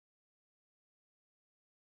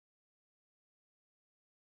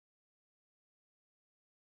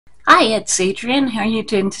Hi, it's Adrienne. How are you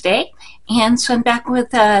doing today? And so I'm back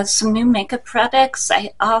with some new makeup products.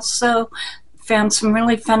 I also found some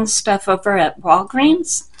really fun stuff over at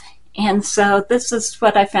Walgreens. And so this is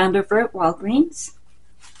what I found over at Walgreens.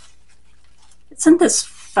 Isn't this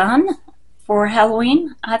fun for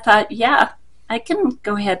Halloween? I thought, yeah, I can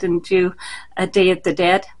go ahead and do a Day of the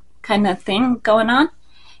Dead kind of thing going on.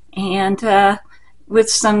 And with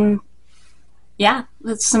some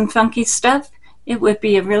funky stuff, it would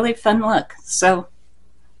be a really fun look. So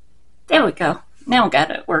there we go. Now I got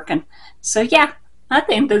it working. So yeah, I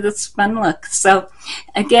think that it's a fun look. So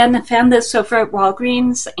again, I found this over at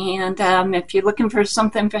Walgreens, and if you're looking for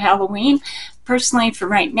something for Halloween, personally for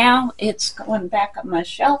right now, it's going back on my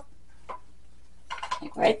shelf,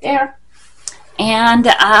 right there. And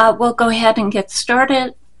we'll go ahead and get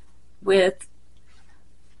started with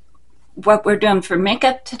what we're doing for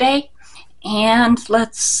makeup today. And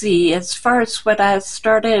let's see, as far as what I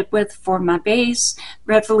started with for my base,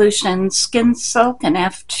 Revolution Skin Silk in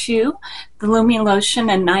F2, the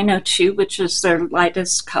LumiGlotion in 902, which is their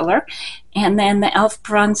lightest color, and then the e.l.f.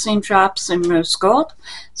 Bronzing Drops in Rose Gold.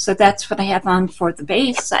 So that's what I have on for the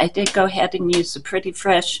base. I did go ahead and use a Pretty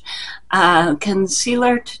Fresh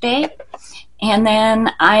concealer today. And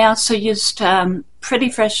then I also used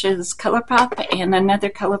Pretty Fresh's Colourpop and another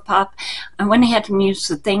Colourpop. I went ahead and used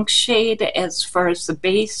the Thanks shade as far as the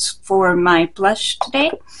base for my blush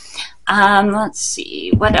today. Let's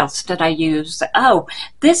see, what else did I use? Oh,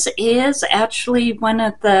 this is actually one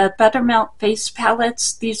of the Buttermelt face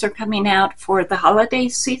palettes. These are coming out for the holiday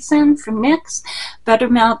season from NYX.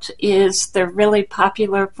 Buttermelt is their really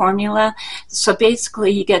popular formula. So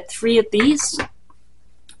basically you get three of these,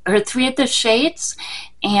 or three of the shades,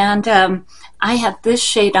 and I have this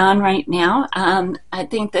shade on right now. I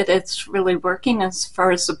think that it's really working as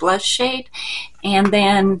far as the blush shade. And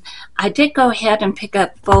then I did go ahead and pick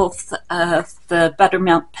up both of the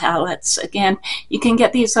Buttermelt palettes. Again, you can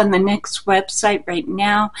get these on the NYX website right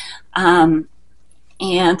now. And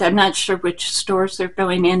I'm not sure which stores they're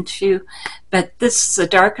going into, but this is a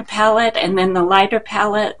darker palette, and then the lighter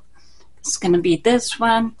palette is going to be this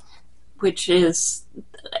one, which is,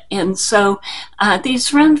 and so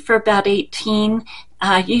these run for about $18.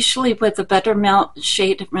 Usually with the Buttermelt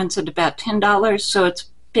shade, it runs at about $10, so it's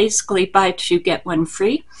basically buy two, get one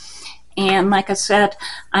free. And like I said,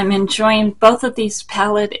 I'm enjoying both of these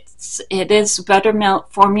palettes. It is Buttermelt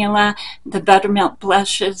formula, the Buttermelt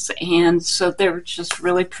blushes, and so they're just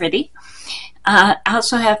really pretty. I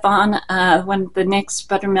also have on one of the NYX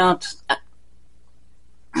Buttermelt,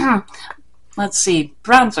 let's see,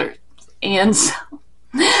 bronzer. And so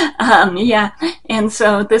yeah, and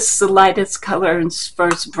so this is the lightest color as far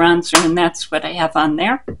as bronzer, and that's what I have on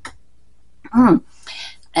there.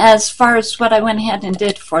 As far as what I went ahead and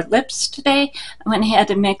did for lips today, I went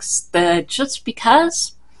ahead and mixed the Just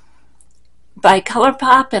Because by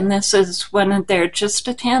Colourpop, and this is one of their Just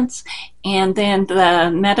a Tints, and then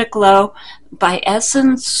the Meta Glow by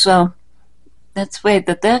Essence. So that's the way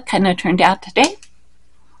that that kind of turned out today.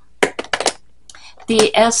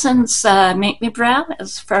 The Essence Make Me Brow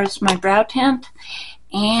as far as my brow tint,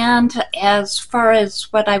 and as far as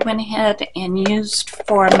what I went ahead and used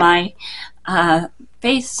for my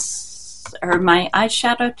face or my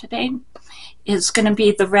eyeshadow today is going to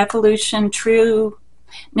be the Revolution True.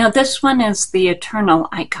 Now this one is the Eternal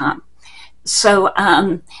Icon. So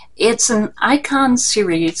it's an icon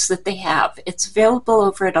series that they have. It's available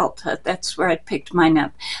over at Ulta. That's where I picked mine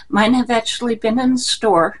up. Mine have actually been in the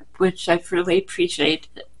store, which I've really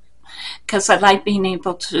appreciated, because I like being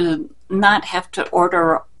able to not have to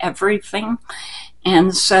order everything.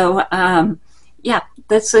 And so yeah,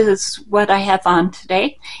 this is what I have on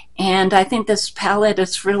today, and I think this palette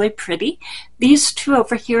is really pretty. These two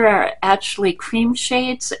over here are actually cream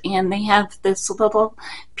shades, and they have this little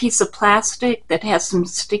piece of plastic that has some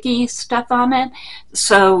sticky stuff on it.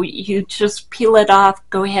 So you just peel it off,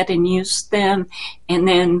 go ahead and use them, and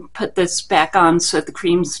then put this back on so the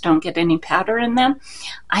creams don't get any powder in them.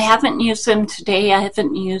 I haven't used them today. I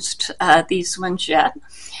haven't used these ones yet.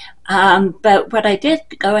 But what I did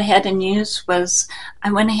go ahead and use was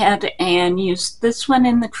I went ahead and used this one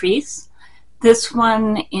in the crease, this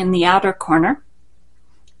one in the outer corner,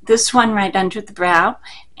 this one right under the brow,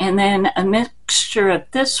 and then a mixture of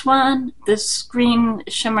this one, this green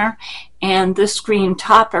shimmer, and this green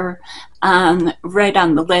topper right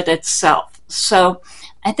on the lid itself. So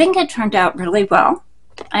I think it turned out really well.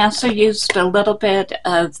 I also used a little bit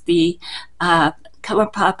of the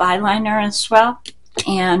Colourpop eyeliner as well.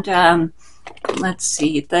 And let's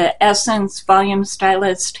see, the Essence Volume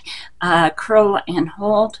Stylist Curl and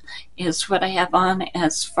Hold is what I have on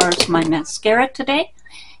as far as my mascara today.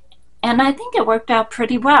 and I think it worked out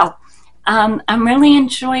pretty well. I'm really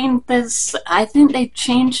enjoying this. I think they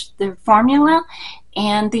changed their formula,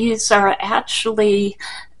 and these are actually,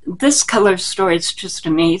 this color story is just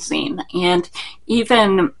amazing. And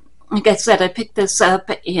even, like I said, I picked this up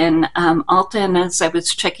in Ulta, and as I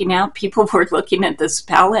was checking out, people were looking at this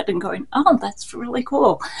palette and going, oh, that's really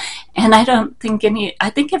cool. And I don't think I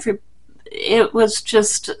think it was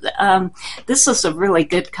just, this is a really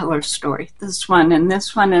good color story, this one. And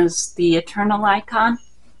this one is the Eternal Icon.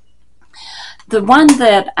 The one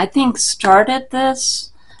that I think started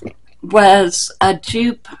this was a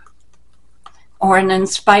dupe or an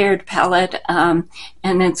inspired palette, and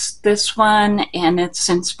it's this one, and it's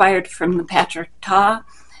inspired from the Patrick Ta.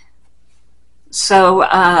 So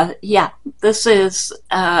yeah, this is,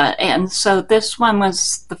 and so this one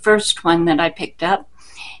was the first one that I picked up.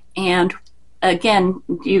 And again,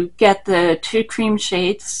 you get the 2 cream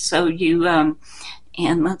shades, so you, and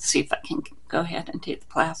let's see if I can go ahead and take the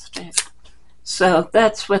plastic. So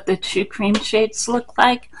that's what the 2 cream shades look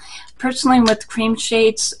like. Personally, with cream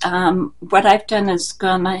shades, what I've done is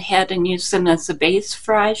gone ahead and used them as a base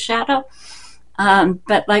for eyeshadow.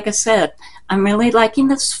 But like I said, I'm really liking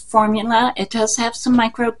this formula. It does have some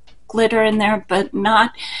micro glitter in there, but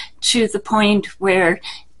not to the point where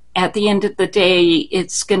at the end of the day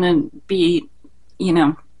it's going to be, you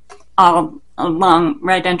know, all along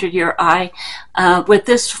right under your eye. With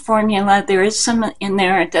this formula, there is some in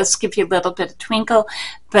there. It does give you a little bit of twinkle,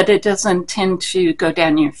 but it doesn't tend to go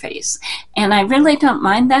down your face. And I really don't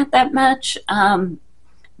mind that much,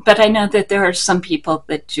 but I know that there are some people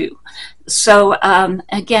that do. So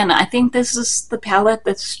again, I think this is the palette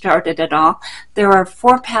that started it all. There are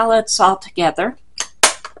 4 palettes altogether.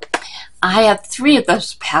 I have 3 of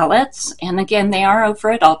those palettes, and again, they are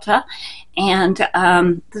over at Ulta. And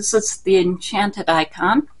this is the Enchanted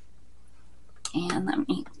icon. And let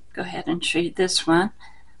me go ahead and show you this one.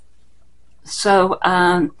 So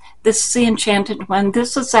this is the Enchanted one.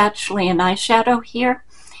 This is actually an eyeshadow here.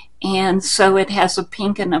 And so it has a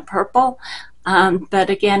pink and a purple. But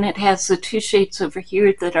again, it has the 2 shades over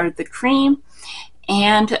here that are the cream.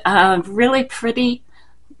 And really pretty.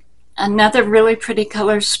 Another really pretty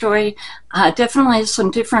color story. Definitely some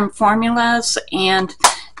different formulas, and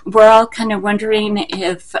we're all kind of wondering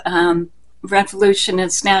if Revolution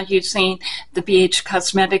is now using the BH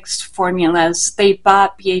Cosmetics formulas. They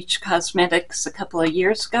bought BH Cosmetics a couple of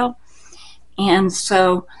years ago, and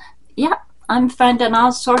so yeah, I'm finding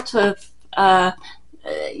all sorts of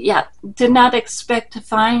yeah, did not expect to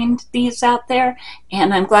find these out there,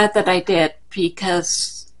 and I'm glad that I did,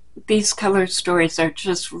 because these color stories are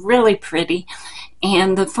just really pretty,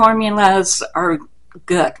 and the formulas are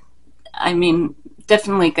good. I mean,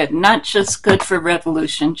 definitely good. Not just good for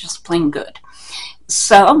Revolution, just plain good.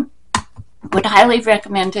 So, would highly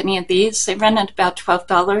recommend any of these. They run at about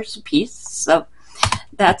 $12 a piece, so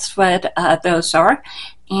that's what those are.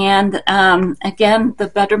 And again,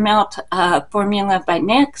 the Buttermelt formula by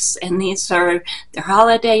NYX, and these are their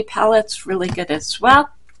holiday palettes, really good as well.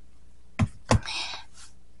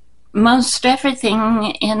 Most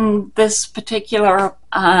everything in this particular,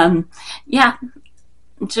 yeah,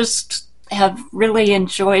 just have really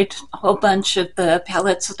enjoyed a whole bunch of the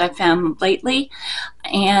palettes that I found lately.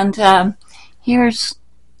 And here's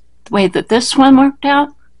the way that this one worked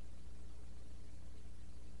out.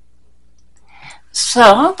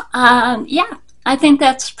 So, yeah, I think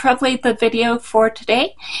that's probably the video for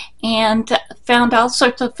today, and found all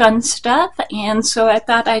sorts of fun stuff, and so I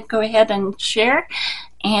thought I'd go ahead and share.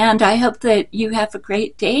 And I hope that you have a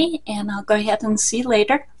great day, and I'll go ahead and see you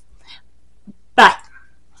later. Bye.